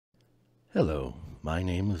Hello, my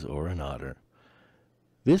name is Oren Otter.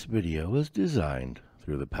 This video is designed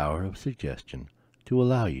through the power of suggestion to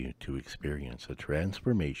allow you to experience a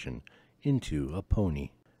transformation into a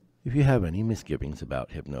pony. If you have any misgivings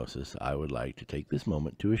about hypnosis, I would like to take this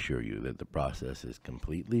moment to assure you that the process is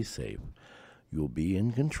completely safe. You will be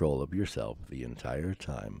in control of yourself the entire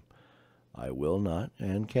time. I will not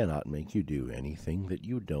and cannot make you do anything that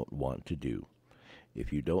you don't want to do.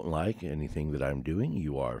 If you don't like anything that I'm doing,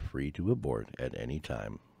 you are free to abort at any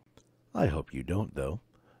time. I hope you don't, though,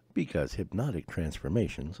 because hypnotic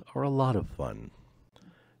transformations are a lot of fun.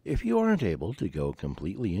 If you aren't able to go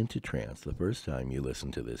completely into trance the first time you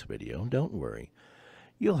listen to this video, don't worry.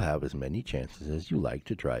 You'll have as many chances as you like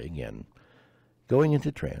to try again. Going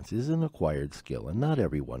into trance is an acquired skill, and not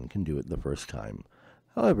everyone can do it the first time.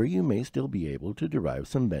 However, you may still be able to derive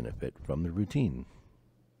some benefit from the routine.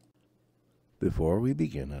 Before we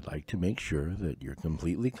begin, I'd like to make sure that you're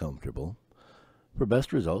completely comfortable. For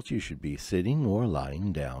best results, you should be sitting or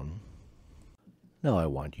lying down. Now I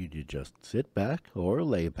want you to just sit back or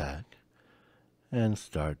lay back and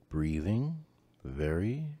start breathing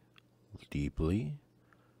very deeply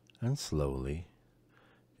and slowly.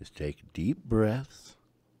 Just take deep breaths,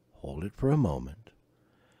 hold it for a moment,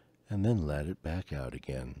 and then let it back out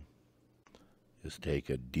again. Just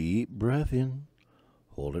take a deep breath in,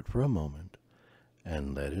 hold it for a moment,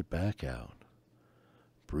 and let it back out.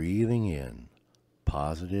 Breathing in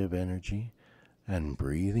positive energy and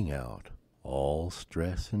breathing out all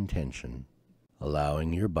stress and tension,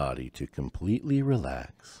 allowing your body to completely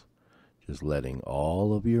relax, just letting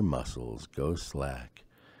all of your muscles go slack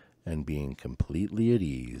and being completely at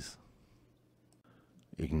ease.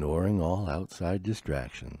 Ignoring all outside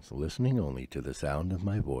distractions, listening only to the sound of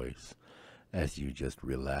my voice as you just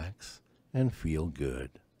relax and feel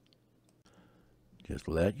good. Just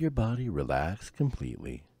let your body relax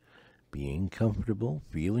completely, being comfortable,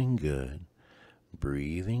 feeling good,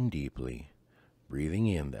 breathing deeply, breathing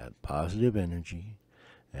in that positive energy,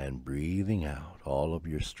 and breathing out all of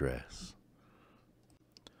your stress.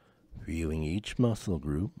 Feeling each muscle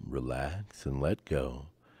group relax and let go.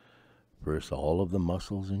 First all of the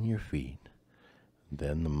muscles in your feet,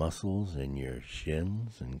 then the muscles in your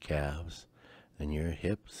shins and calves, and your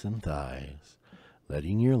hips and thighs.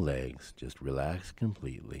 Letting your legs just relax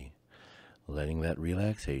completely, letting that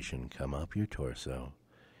relaxation come up your torso,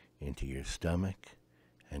 into your stomach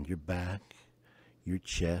and your back, your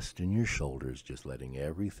chest and your shoulders, just letting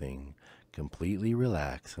everything completely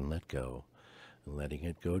relax and let go, and letting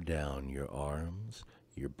it go down your arms,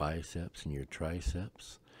 your biceps and your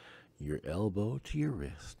triceps, your elbow to your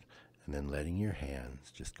wrist, and then letting your hands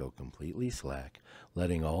just go completely slack,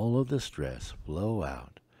 letting all of the stress flow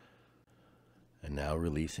out. And now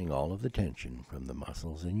releasing all of the tension from the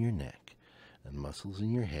muscles in your neck and muscles in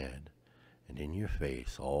your head and in your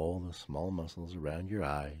face, all the small muscles around your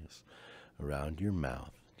eyes, around your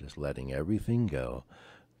mouth, just letting everything go,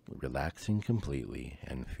 relaxing completely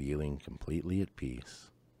and feeling completely at peace.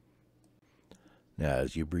 Now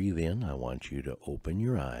as you breathe in, I want you to open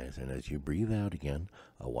your eyes, and as you breathe out again,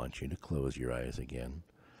 I want you to close your eyes again.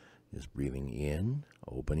 Just breathing in,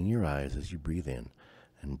 opening your eyes as you breathe in,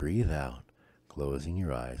 and breathe out, closing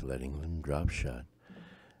your eyes, letting them drop shut.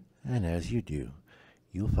 And as you do,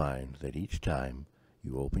 you'll find that each time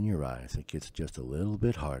you open your eyes, it gets just a little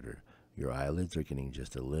bit harder. Your eyelids are getting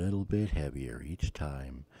just a little bit heavier each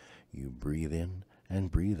time you breathe in and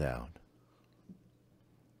breathe out.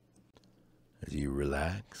 As you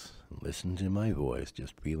relax and listen to my voice,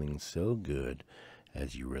 just feeling so good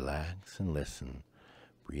as you relax and listen,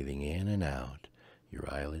 breathing in and out, your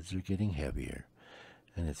eyelids are getting heavier.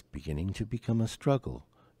 And it's beginning to become a struggle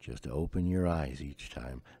just to open your eyes each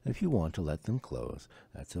time. If you want to let them close,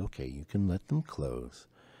 that's okay. You can let them close.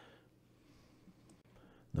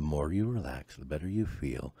 The more you relax, the better you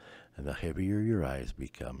feel, and the heavier your eyes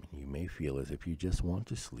become. You may feel as if you just want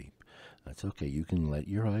to sleep. That's okay. You can let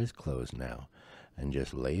your eyes close now and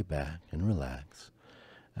just lay back and relax.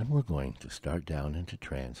 And we're going to start down into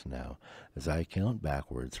trance now. As I count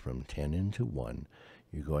backwards from 10 into 1,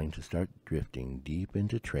 you're going to start drifting deep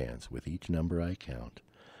into trance with each number I count.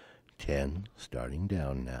 10, starting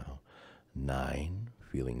down now. 9,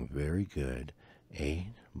 feeling very good. 8,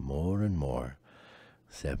 more and more.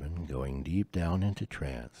 7, going deep down into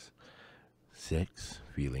trance. 6,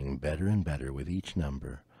 feeling better and better with each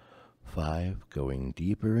number. 5, going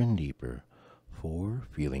deeper and deeper. 4,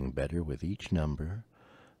 feeling better with each number.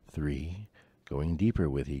 3, going deeper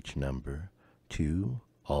with each number. 2,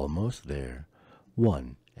 almost there.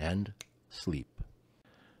 1, and sleep.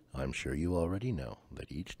 I'm sure you already know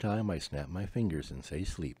that each time I snap my fingers and say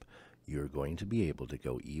sleep, you're going to be able to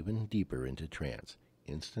go even deeper into trance,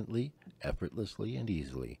 instantly, effortlessly, and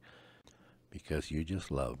easily, because you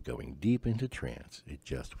just love going deep into trance. It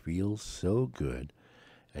just feels so good,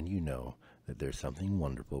 and you know that there's something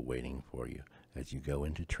wonderful waiting for you as you go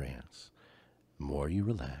into trance. The more you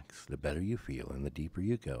relax, the better you feel, and the deeper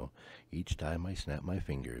you go. Each time I snap my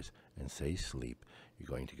fingers and say sleep, you're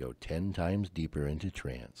going to go 10 times deeper into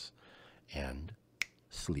trance and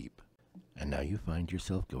sleep. And now you find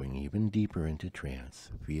yourself going even deeper into trance,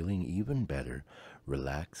 feeling even better,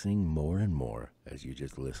 relaxing more and more as you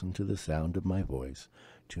just listen to the sound of my voice,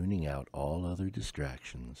 tuning out all other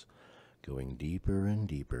distractions, going deeper and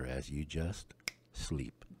deeper as you just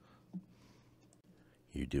sleep.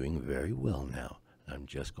 You're doing very well now. I'm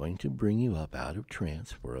just going to bring you up out of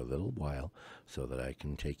trance for a little while so that I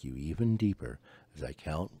can take you even deeper. As I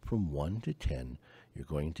count from 1 to 10, you're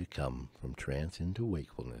going to come from trance into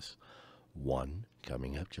wakefulness. 1,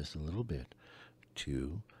 coming up just a little bit.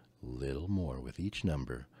 2, a little more with each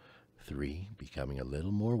number. 3, becoming a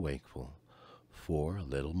little more wakeful. 4, a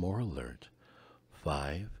little more alert.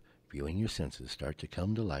 5, feeling your senses start to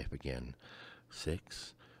come to life again.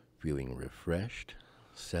 6, feeling refreshed.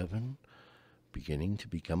 7, beginning to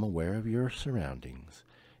become aware of your surroundings.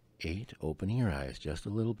 8, opening your eyes just a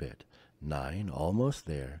little bit. 9, almost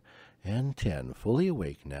there. And 10, fully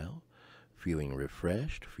awake now. Feeling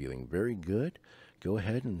refreshed, feeling very good. Go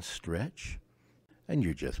ahead and stretch. And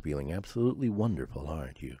you're just feeling absolutely wonderful,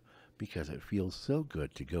 aren't you? Because it feels so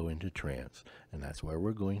good to go into trance. And that's where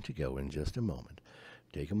we're going to go in just a moment.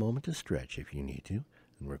 Take a moment to stretch if you need to.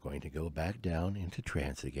 And we're going to go back down into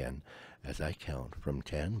trance again as I count from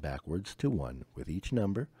 10 backwards to 1. With each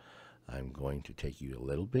number, I'm going to take you a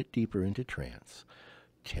little bit deeper into trance.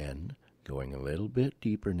 10, going a little bit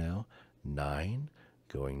deeper now. 9,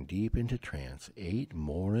 going deep into trance. 8,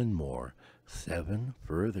 more and more. 7,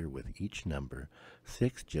 further with each number.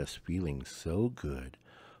 6, just feeling so good.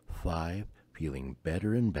 5, feeling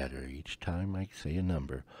better and better each time I say a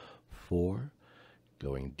number. 4,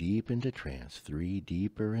 going deep into trance. 3,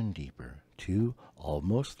 deeper and deeper. 2,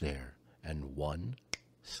 almost there. And 1,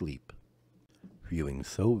 sleep. Feeling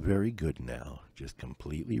so very good now, just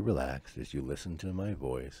completely relaxed as you listen to my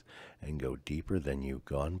voice and go deeper than you've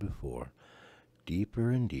gone before. Deeper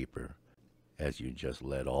and deeper as you just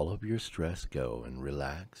let all of your stress go and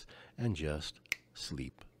relax and just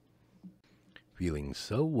sleep. Feeling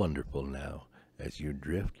so wonderful now as you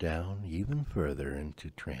drift down even further into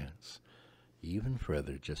trance. Even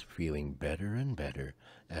further, just feeling better and better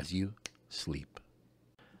as you sleep.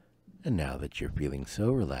 And now that you're feeling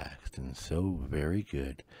so relaxed and so very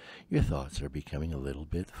good, your thoughts are becoming a little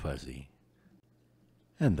bit fuzzy.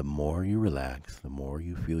 And the more you relax, the more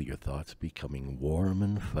you feel your thoughts becoming warm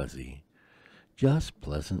and fuzzy. Just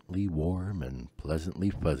pleasantly warm and pleasantly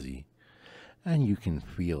fuzzy. And you can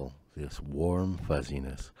feel this warm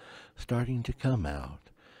fuzziness starting to come out,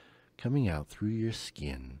 coming out through your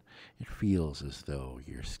skin. It feels as though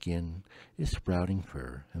your skin is sprouting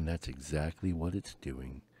fur, and that's exactly what it's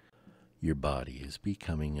doing. Your body is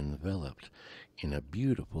becoming enveloped in a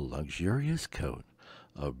beautiful, luxurious coat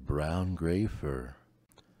of brown-gray fur.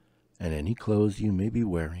 And any clothes you may be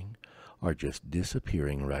wearing are just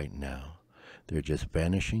disappearing right now. They're just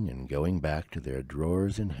vanishing and going back to their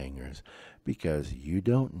drawers and hangers because you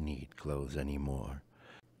don't need clothes anymore.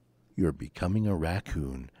 You're becoming a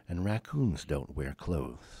raccoon, and raccoons don't wear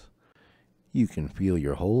clothes. You can feel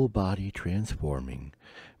your whole body transforming,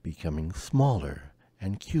 becoming smaller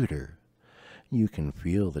and cuter. You can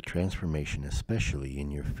feel the transformation especially in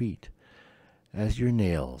your feet, as your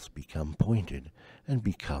nails become pointed and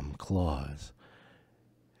become claws,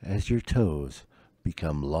 as your toes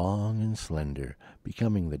become long and slender,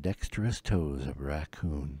 becoming the dexterous toes of a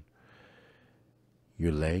raccoon.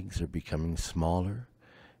 Your legs are becoming smaller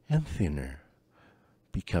and thinner,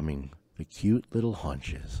 becoming the cute little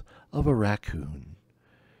haunches of a raccoon.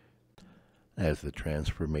 As the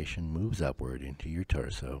transformation moves upward into your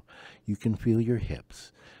torso, you can feel your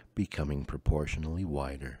hips becoming proportionally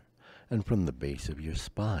wider, and from the base of your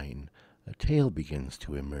spine, a tail begins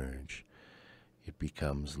to emerge. It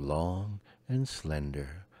becomes long and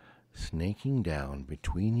slender, snaking down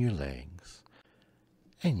between your legs,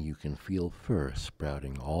 and you can feel fur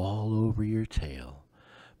sprouting all over your tail,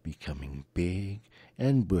 becoming big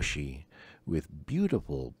and bushy, with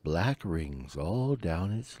beautiful black rings all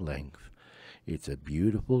down its length. It's a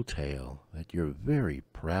beautiful tail that you're very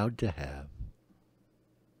proud to have.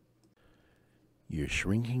 You're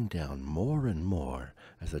shrinking down more and more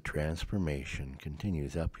as the transformation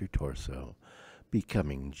continues up your torso,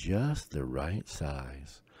 becoming just the right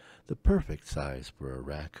size, the perfect size for a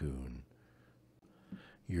raccoon.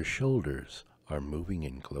 Your shoulders are moving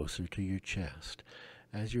in closer to your chest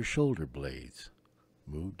as your shoulder blades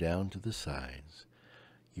move down to the sides.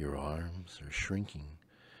 Your arms are shrinking,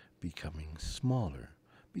 becoming smaller,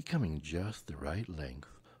 becoming just the right length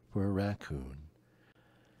for a raccoon.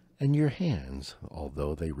 And your hands,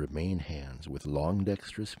 although they remain hands with long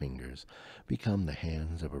dexterous fingers, become the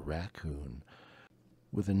hands of a raccoon,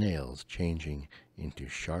 with the nails changing into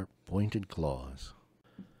sharp pointed claws.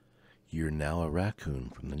 You're now a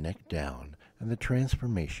raccoon from the neck down, and the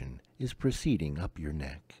transformation is proceeding up your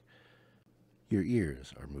neck. Your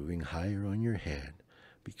ears are moving higher on your head,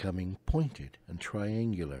 becoming pointed and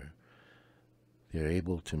triangular. They're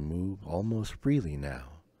able to move almost freely now,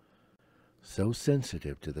 so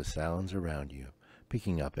sensitive to the sounds around you,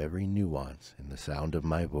 picking up every nuance in the sound of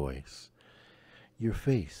my voice. Your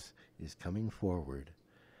face is coming forward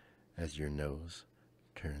as your nose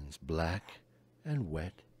turns black and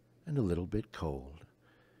wet and a little bit cold.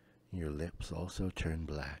 Your lips also turn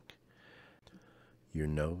black. Your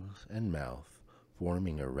nose and mouth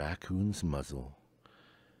forming a raccoon's muzzle.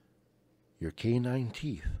 Your canine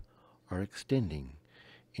teeth are extending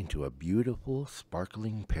into a beautiful,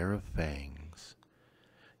 sparkling pair of fangs.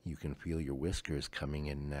 You can feel your whiskers coming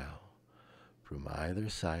in now, from either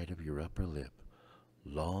side of your upper lip.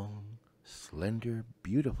 Long, slender,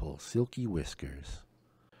 beautiful, silky whiskers.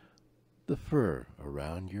 The fur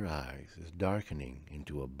around your eyes is darkening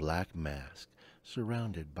into a black mask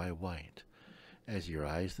surrounded by white, as your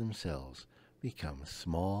eyes themselves become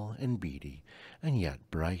small and beady, and yet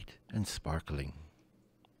bright and sparkling.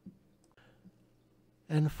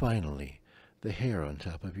 And finally, the hair on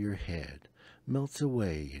top of your head melts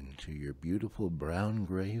away into your beautiful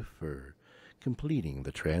brown-gray fur, completing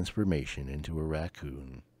the transformation into a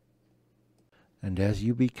raccoon. And as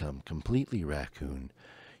you become completely raccoon,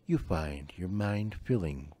 you find your mind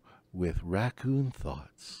filling with raccoon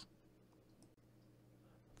thoughts.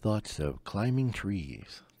 Thoughts of climbing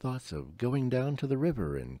trees, thoughts of going down to the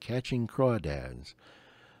river and catching crawdads,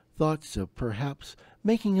 thoughts of perhaps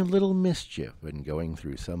making a little mischief and going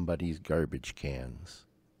through somebody's garbage cans.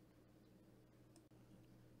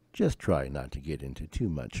 Just try not to get into too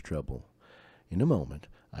much trouble. In a moment,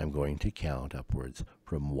 I'm going to count upwards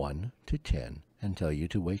from 1 to 10 and tell you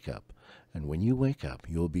to wake up. And when you wake up,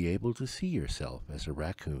 you'll be able to see yourself as a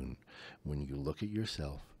raccoon. When you look at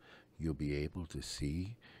yourself, you'll be able to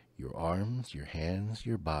see your arms, your hands,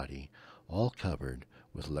 your body, all covered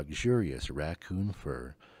with luxurious raccoon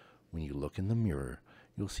fur. When you look in the mirror,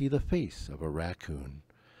 you'll see the face of a raccoon.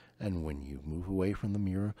 And when you move away from the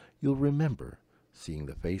mirror, you'll remember seeing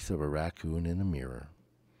the face of a raccoon in the mirror.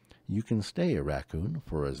 You can stay a raccoon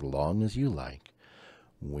for as long as you like.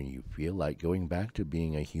 When you feel like going back to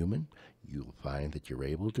being a human, you'll find that you're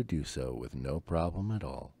able to do so with no problem at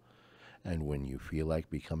all. And when you feel like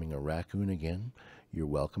becoming a raccoon again, you're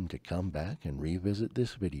welcome to come back and revisit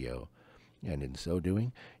this video. And in so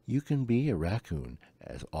doing, you can be a raccoon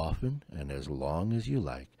as often and as long as you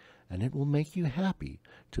like, and it will make you happy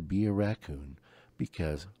to be a raccoon,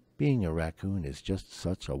 because being a raccoon is just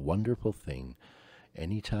such a wonderful thing.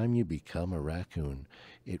 Anytime you become a raccoon,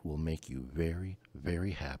 it will make you very,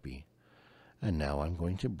 very happy. And now I'm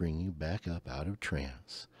going to bring you back up out of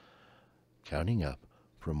trance, counting up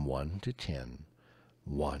from 1 to 10.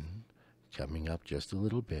 1, coming up just a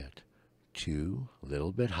little bit. 2, a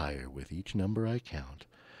little bit higher with each number I count.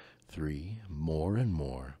 3, more and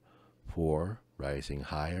more. 4, rising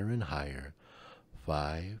higher and higher.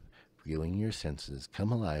 5, feeling your senses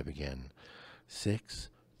come alive again. 6,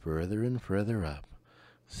 further and further up.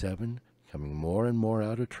 7, coming more and more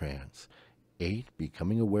out of trance. 8,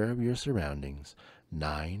 becoming aware of your surroundings.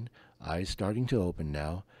 9, eyes starting to open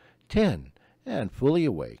now. 10, and fully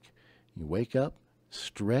awake. You wake up,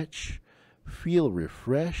 stretch, feel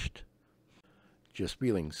refreshed, just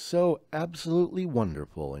feeling so absolutely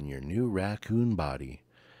wonderful in your new raccoon body.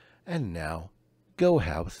 And now, go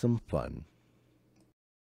have some fun.